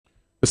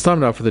It's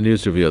time now for the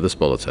news review of this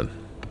bulletin.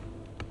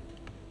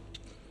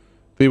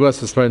 The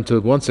U.S. has threatened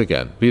to once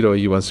again veto a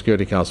UN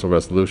Security Council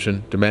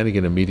resolution demanding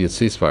an immediate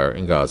ceasefire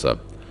in Gaza.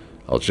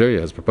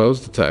 Algeria has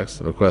proposed a text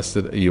and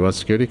requested a UN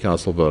Security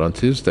Council vote on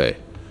Tuesday.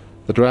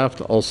 The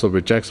draft also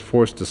rejects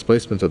forced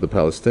displacement of the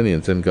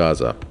Palestinians in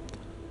Gaza.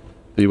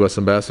 The U.S.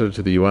 ambassador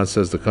to the UN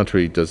says the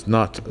country does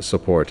not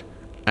support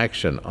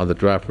action on the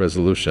draft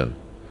resolution,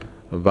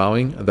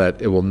 vowing that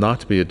it will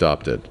not be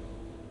adopted.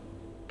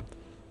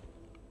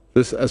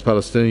 This as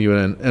Palestinian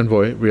UN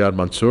envoy Riyad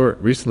Mansour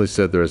recently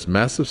said there is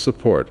massive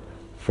support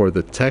for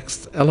the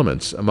text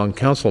elements among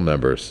council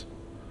members.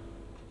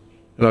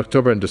 In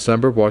October and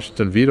December,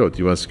 Washington vetoed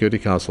the UN Security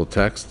Council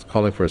text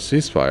calling for a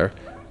ceasefire,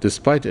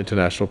 despite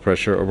international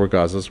pressure over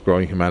Gaza's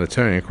growing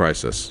humanitarian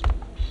crisis.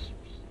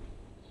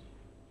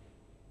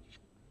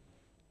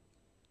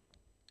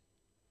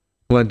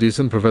 Glenn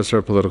Deason, professor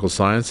of political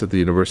science at the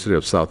University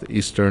of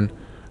Southeastern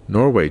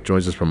Norway,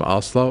 joins us from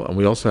Oslo, and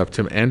we also have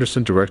Tim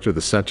Anderson, director of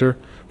the Center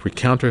for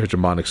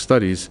Counter-Hegemonic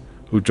Studies,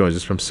 who joins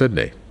us from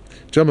Sydney.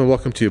 Gentlemen,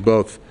 welcome to you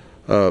both.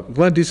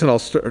 Glenn Deason, I'll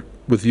start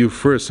with you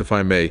first, if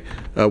I may.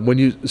 When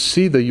you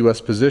see the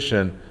U.S.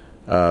 position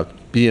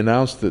be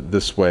announced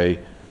this way,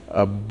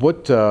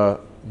 what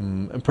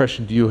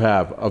impression do you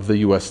have of the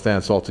U.S.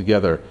 stance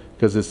altogether?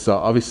 Because it's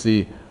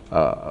obviously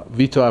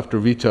veto after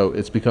veto,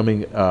 it's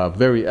becoming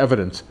very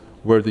evident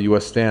where the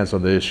U.S. stands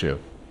on the issue.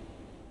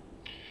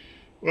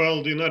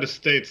 Well, the United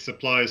States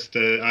supplies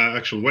the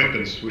actual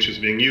weapons which is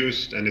being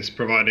used, and it's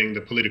providing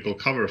the political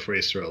cover for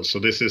Israel. So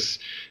this is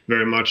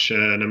very much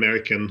an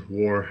American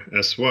war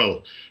as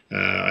well.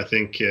 I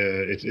think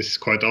it is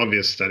quite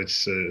obvious that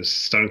it's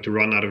starting to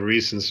run out of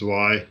reasons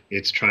why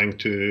it's trying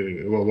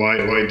to, well, why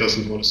it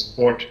doesn't want to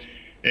support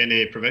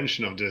any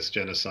prevention of this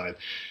genocide.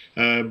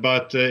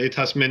 But it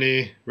has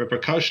many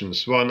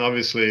repercussions. One,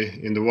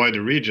 obviously, in the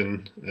wider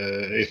region,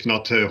 if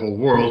not the whole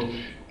world,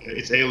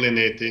 it's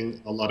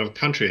alienating a lot of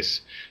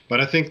countries.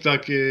 But I think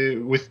like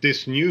with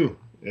this new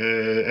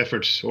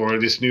efforts or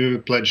this new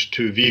pledge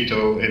to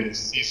veto and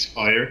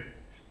ceasefire,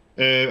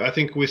 I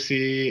think we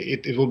see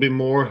it will be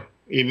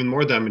even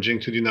more damaging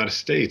to the United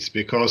States,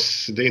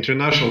 because the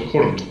International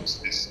Court of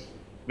Justice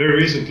very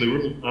recently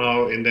ruled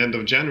now in the end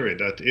of January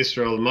that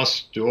Israel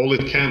must do all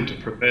it can to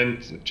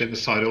prevent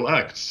genocidal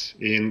acts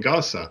in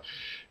Gaza.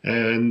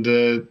 And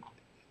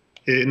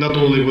not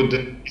only would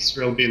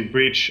Israel be in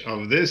breach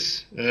of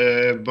this,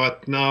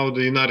 but now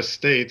the United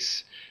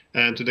States,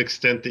 and to the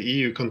extent the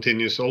EU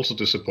continues also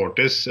to support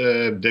this,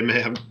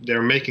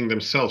 they're making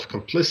themselves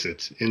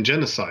complicit in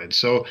genocide.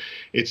 So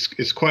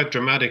it's quite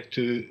dramatic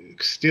to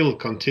still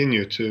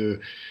continue to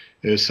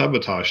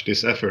sabotage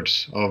these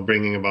efforts of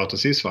bringing about a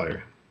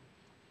ceasefire.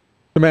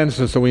 Tim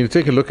Anderson, so when you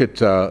take a look at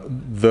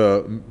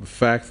the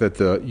fact that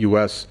the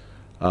U.S.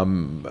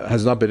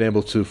 has not been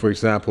able to, for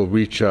example,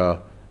 reach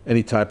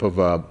any type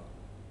of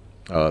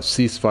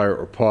ceasefire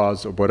or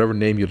pause, or whatever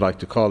name you'd like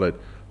to call it,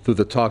 through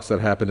the talks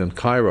that happened in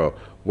Cairo,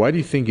 why do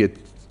you think it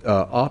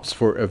opts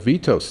for a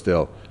veto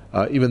still,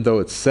 even though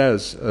it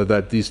says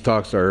that these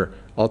talks are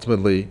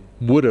ultimately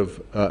would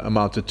have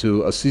amounted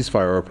to a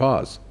ceasefire or a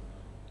pause?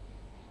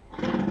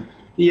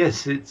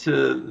 Yes, it's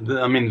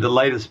I mean, the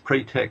latest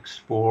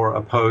pretext for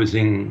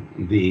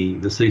opposing the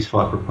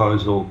ceasefire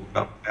proposal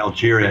of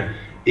Algeria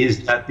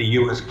is that the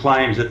US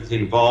claims that it's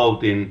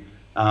involved in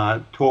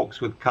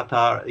talks with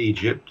Qatar,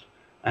 Egypt,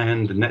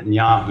 and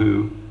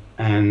Netanyahu,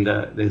 and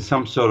there's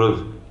some sort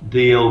of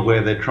deal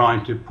where they're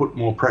trying to put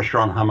more pressure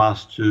on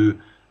Hamas to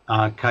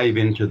cave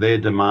into their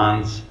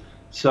demands.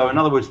 So in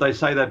other words, they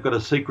say they've got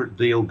a secret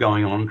deal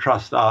going on,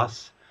 trust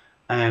us,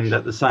 and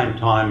at the same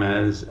time,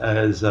 as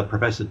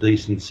Professor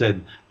Deason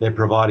said, they're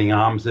providing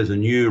arms. There's a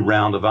new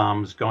round of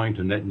arms going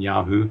to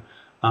Netanyahu.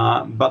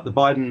 But the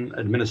Biden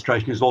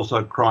administration is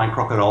also crying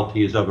crocodile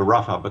tears over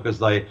Rafah, because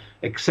they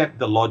accept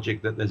the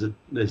logic that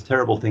there's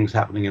terrible things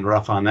happening in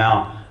Rafah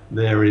now.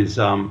 There's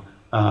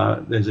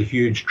a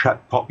huge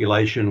trapped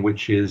population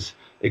which is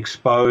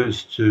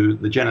exposed to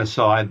the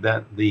genocide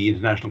that the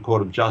International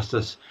Court of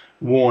Justice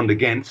warned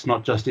against,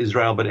 not just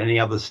Israel, but any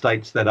other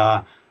states that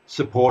are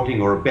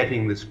supporting or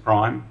abetting this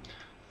crime.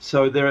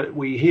 So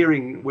we're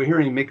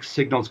hearing mixed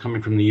signals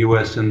coming from the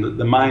US, and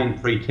the main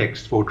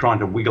pretext for trying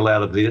to wiggle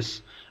out of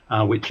this,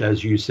 which,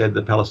 as you said,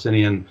 the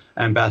Palestinian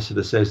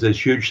ambassador says there's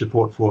huge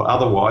support for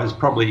otherwise,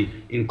 probably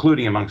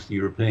including amongst the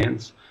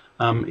Europeans,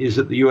 is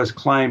that the US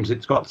claims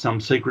it's got some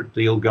secret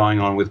deal going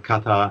on with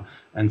Qatar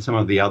and some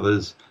of the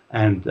others,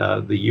 and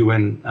the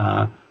UN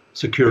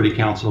Security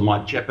Council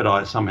might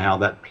jeopardize somehow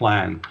that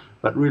plan.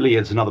 But really,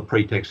 it's another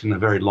pretext in a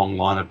very long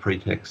line of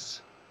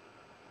pretexts.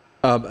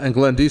 And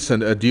Glenn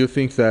Deason, do you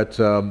think that,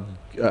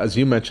 as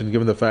you mentioned,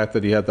 given the fact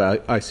that he had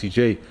the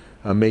ICJ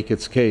make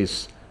its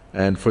case,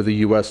 and for the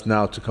U.S.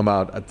 now to come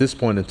out at this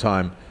point in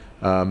time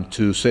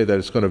to say that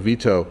it's going to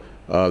veto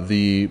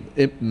the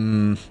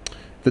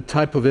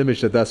type of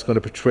image that that's going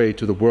to portray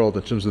to the world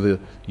in terms of the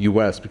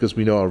U.S., because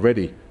we know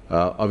already,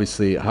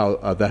 obviously, how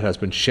that has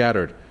been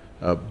shattered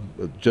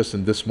just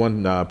in this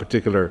one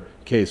particular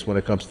case when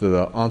it comes to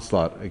the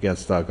onslaught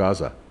against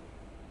Gaza?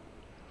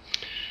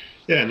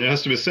 Yeah, and it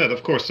has to be said,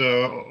 of course,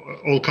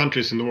 all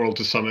countries in the world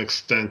to some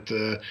extent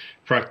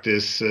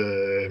practice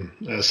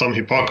some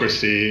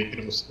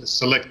hypocrisy,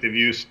 selective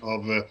use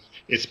of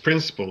its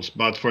principles.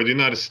 But for the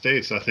United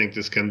States, I think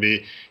this can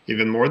be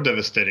even more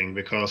devastating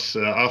because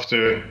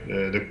after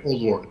the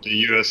Cold War, the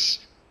US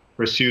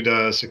pursued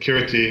a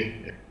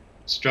security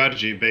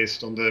strategy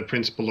based on the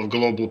principle of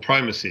global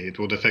primacy. It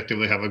would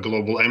effectively have a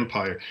global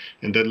empire.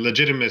 And the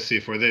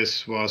legitimacy for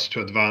this was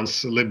to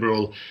advance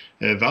liberal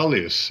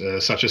values,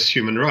 such as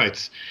human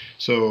rights.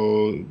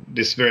 So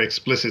this very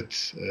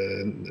explicit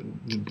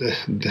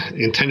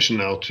intention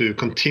now to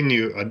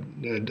continue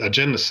a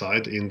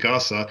genocide in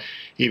Gaza,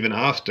 even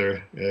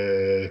after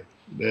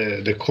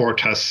the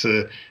court has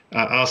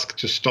asked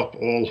to stop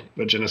all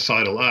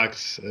genocidal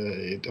acts.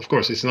 Of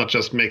course, it's not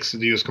just makes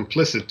the US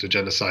complicit to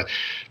genocide,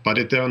 but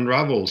it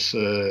unravels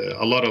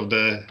a lot of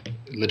the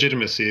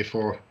legitimacy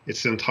for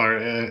its entire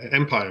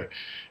empire.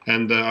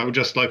 And I would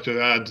just like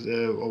to add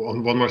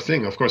on one more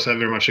thing. Of course, I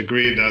very much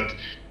agree that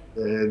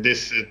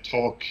this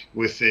talk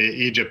with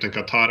Egypt and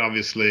Qatar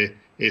obviously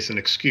is an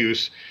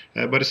excuse,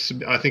 but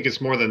I think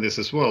it's more than this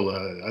as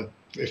well.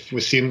 If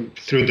we've seen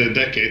through the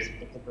decades,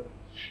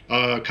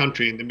 a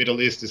country in the Middle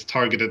East is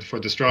targeted for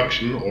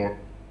destruction or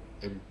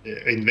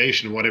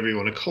invasion, whatever you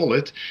want to call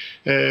it,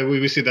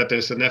 we see that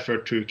there's an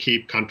effort to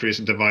keep countries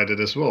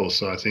divided as well.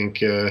 So I think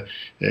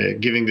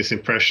giving this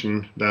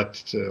impression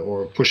that,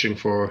 or pushing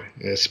for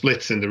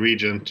splits in the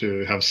region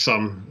to have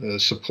some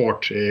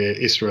support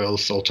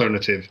Israel's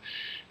alternative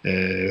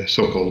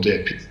so-called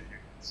peace,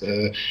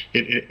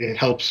 it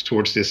helps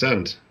towards this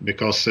end,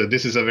 because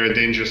this is a very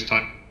dangerous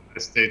time for the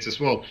States as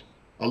well.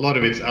 A lot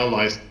of its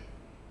allies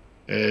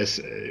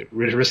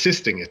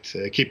resisting it.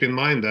 Keep in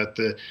mind that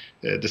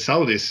the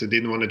Saudis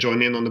didn't want to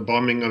join in on the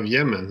bombing of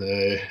Yemen.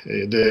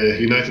 The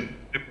United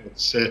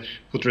States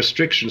put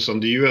restrictions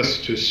on the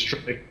US to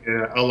strike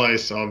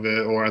allies of,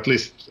 or at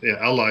least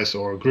allies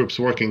or groups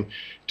working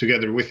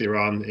together with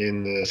Iran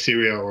in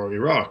Syria or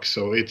Iraq.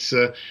 So it's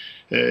a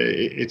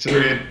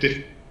very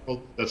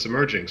difficult that's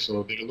emerging.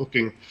 So they're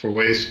looking for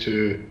ways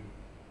to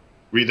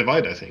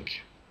redivide, I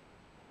think.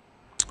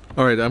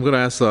 All right, I'm going to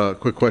ask a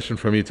quick question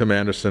from you, Tim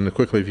Anderson.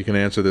 Quickly, if you can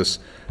answer this.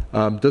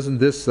 Doesn't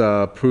this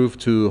prove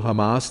to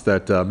Hamas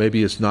that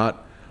maybe it's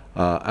not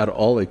at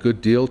all a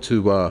good deal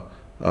to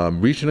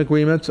reach an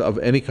agreement of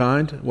any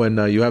kind when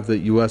you have the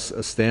U.S.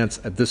 stance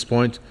at this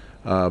point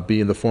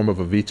be in the form of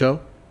a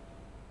veto?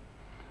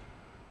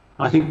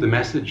 I think the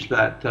message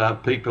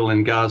that people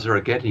in Gaza are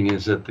getting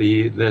is that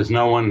there's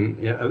no one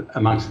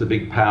amongst the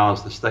big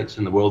powers, the states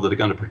in the world, that are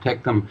going to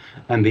protect them,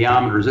 and the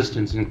armed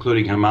resistance,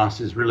 including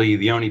Hamas, is really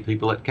the only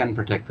people that can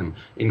protect them,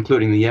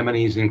 including the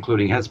Yemenis,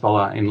 including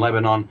Hezbollah in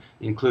Lebanon,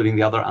 including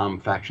the other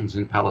armed factions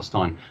in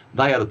Palestine.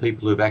 They are the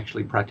people who've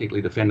actually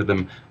practically defended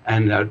them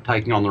and are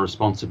taking on the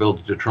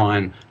responsibility to try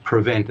and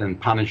prevent and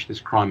punish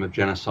this crime of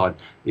genocide.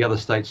 The other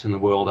states in the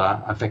world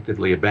are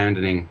effectively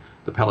abandoning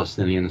the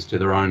Palestinians to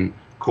their own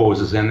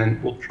causes, and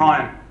then we'll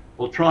try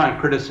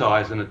and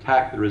criticize and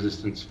attack the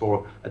resistance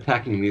for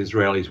attacking the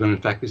Israelis, when in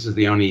fact this is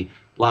the only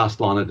last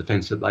line of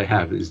defense that they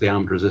have, is the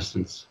armed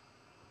resistance.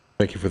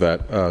 Thank you for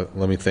that.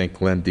 Let me thank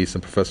Len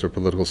Deason, Professor of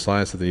Political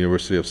Science at the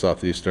University of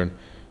Southeastern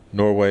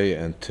Norway,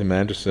 and Tim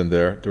Anderson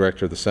there,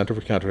 Director of the Center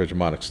for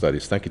Counter-Hegemonic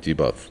Studies. Thank you to you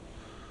both.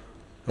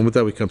 And with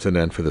that, we come to an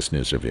end for this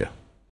news review.